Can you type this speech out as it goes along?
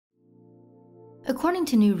According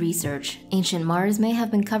to new research, ancient Mars may have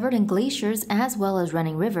been covered in glaciers as well as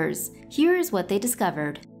running rivers. Here is what they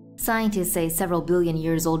discovered. Scientists say several billion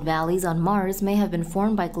years old valleys on Mars may have been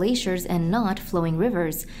formed by glaciers and not flowing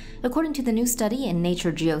rivers. According to the new study in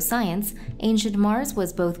Nature Geoscience, ancient Mars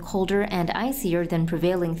was both colder and icier than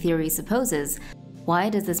prevailing theory supposes. Why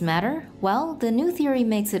does this matter? Well, the new theory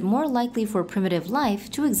makes it more likely for primitive life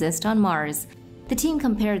to exist on Mars. The team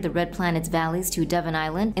compared the red planet's valleys to Devon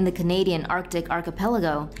Island in the Canadian Arctic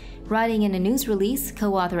Archipelago. Writing in a news release,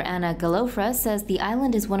 co-author Anna Galofre says the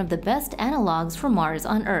island is one of the best analogues for Mars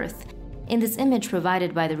on Earth. In this image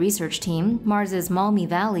provided by the research team, Mars's Malmi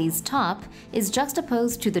Valley's top is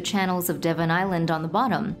juxtaposed to the channels of Devon Island on the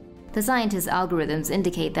bottom. The scientists' algorithms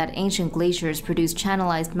indicate that ancient glaciers produced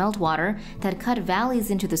channelized meltwater that cut valleys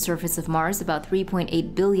into the surface of Mars about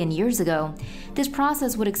 3.8 billion years ago. This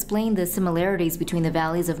process would explain the similarities between the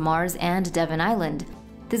valleys of Mars and Devon Island.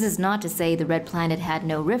 This is not to say the red planet had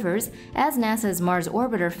no rivers, as NASA's Mars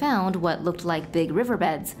orbiter found what looked like big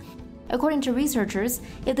riverbeds. According to researchers,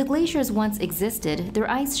 if the glaciers once existed,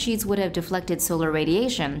 their ice sheets would have deflected solar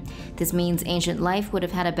radiation. This means ancient life would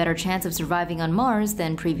have had a better chance of surviving on Mars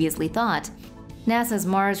than previously thought. NASA's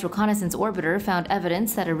Mars Reconnaissance Orbiter found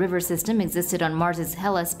evidence that a river system existed on Mars's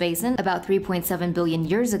Hellas Basin about 3.7 billion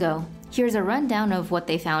years ago. Here's a rundown of what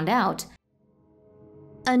they found out.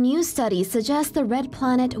 A new study suggests the red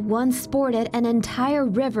planet once sported an entire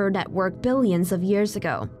river network billions of years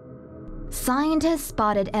ago. Scientists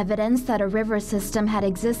spotted evidence that a river system had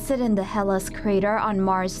existed in the Hellas crater on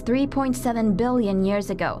Mars 3.7 billion years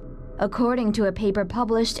ago, according to a paper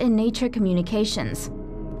published in Nature Communications.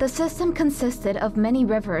 The system consisted of many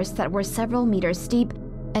rivers that were several meters steep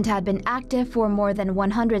and had been active for more than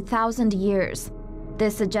 100,000 years.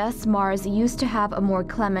 This suggests Mars used to have a more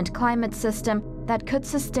clement climate system that could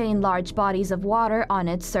sustain large bodies of water on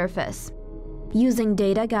its surface. Using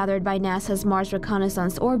data gathered by NASA's Mars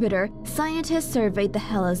Reconnaissance Orbiter, scientists surveyed the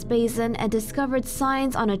Hellas Basin and discovered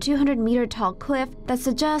signs on a 200-meter-tall cliff that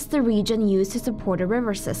suggest the region used to support a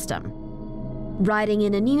river system. Writing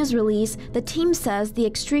in a news release, the team says the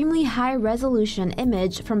extremely high-resolution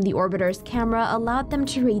image from the orbiter's camera allowed them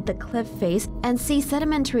to read the cliff face and see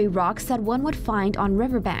sedimentary rocks that one would find on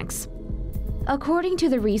riverbanks. According to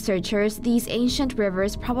the researchers, these ancient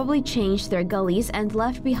rivers probably changed their gullies and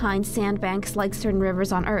left behind sandbanks like certain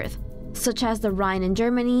rivers on Earth, such as the Rhine in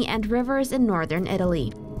Germany and rivers in northern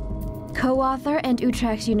Italy. Co-author and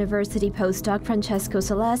Utrecht University postdoc Francesco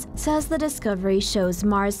Sales says the discovery shows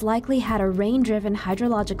Mars likely had a rain-driven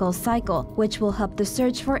hydrological cycle, which will help the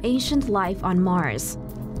search for ancient life on Mars.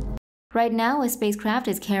 Right now, a spacecraft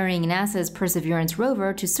is carrying NASA's Perseverance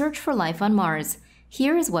rover to search for life on Mars.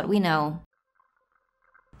 Here is what we know.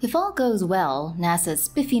 If all goes well, NASA's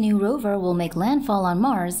spiffy new rover will make landfall on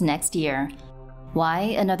Mars next year. Why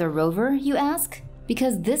another rover, you ask?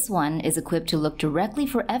 Because this one is equipped to look directly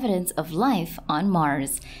for evidence of life on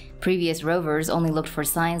Mars. Previous rovers only looked for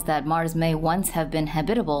signs that Mars may once have been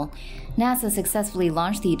habitable. NASA successfully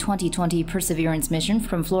launched the 2020 Perseverance mission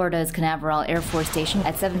from Florida's Canaveral Air Force Station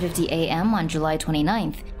at 7:50 a.m. on July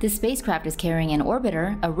 29th. This spacecraft is carrying an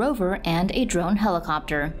orbiter, a rover, and a drone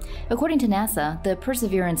helicopter. According to NASA, the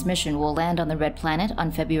Perseverance mission will land on the red planet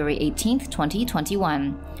on February 18,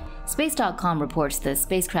 2021. Space.com reports the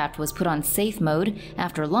spacecraft was put on safe mode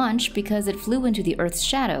after launch because it flew into the Earth's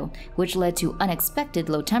shadow, which led to unexpected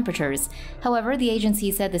low temperatures. However, the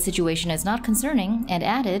agency said the situation is not concerning and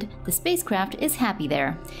added the spacecraft is happy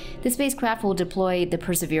there. The spacecraft will deploy the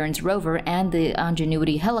Perseverance rover and the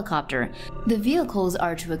Ingenuity helicopter. The vehicles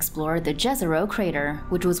are to explore the Jezero crater,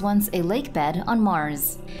 which was once a lake bed on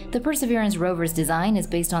Mars. The Perseverance rover's design is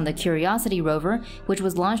based on the Curiosity rover, which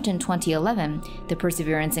was launched in 2011. The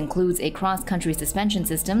Perseverance includes a cross-country suspension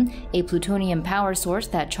system, a plutonium power source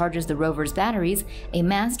that charges the rover's batteries, a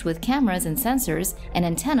mast with cameras and sensors, an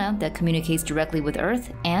antenna that communicates directly with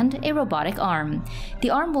Earth, and a robotic arm.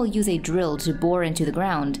 The arm will use a drill to bore into the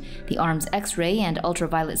ground. The arm's X-ray and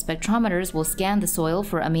ultraviolet spectrometers will scan the soil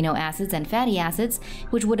for amino acids and fatty acids,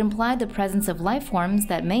 which would imply the presence of life forms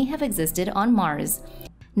that may have existed on Mars.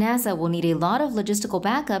 NASA will need a lot of logistical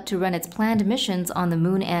backup to run its planned missions on the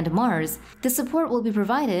Moon and Mars. The support will be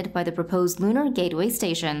provided by the proposed Lunar Gateway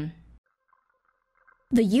Station.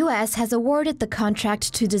 The U.S. has awarded the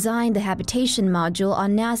contract to design the habitation module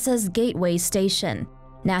on NASA's Gateway Station.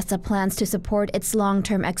 NASA plans to support its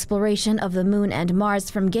long-term exploration of the Moon and Mars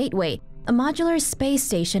from Gateway, a modular space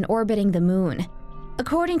station orbiting the Moon.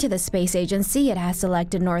 According to the space agency, it has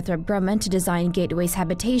selected Northrop Grumman to design Gateway's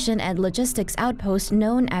habitation and logistics outpost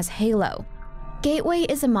known as HALO. Gateway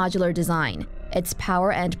is a modular design. Its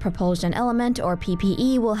power and propulsion element, or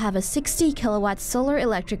PPE, will have a 60 kilowatt solar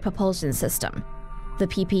electric propulsion system. The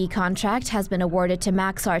PPE contract has been awarded to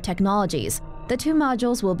Maxar Technologies. The two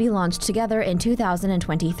modules will be launched together in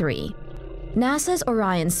 2023. NASA's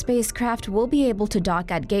Orion spacecraft will be able to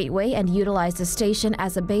dock at Gateway and utilize the station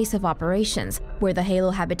as a base of operations, where the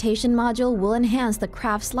Halo habitation module will enhance the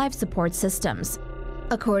craft's life support systems.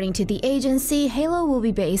 According to the agency, Halo will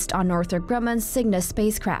be based on Northrop Grumman's Cygnus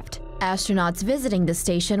spacecraft. Astronauts visiting the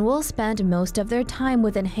station will spend most of their time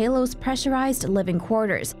within Halo's pressurized living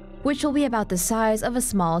quarters, which will be about the size of a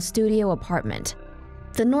small studio apartment.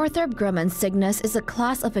 The Northrop Grumman Cygnus is a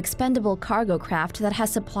class of expendable cargo craft that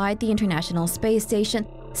has supplied the International Space Station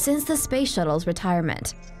since the Space Shuttle's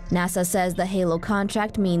retirement. NASA says the Halo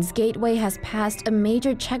contract means Gateway has passed a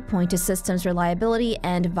major checkpoint to systems reliability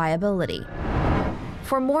and viability.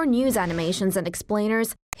 For more news animations and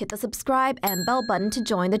explainers, hit the subscribe and bell button to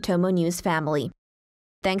join the TomoNews family.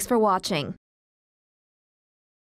 Thanks for watching.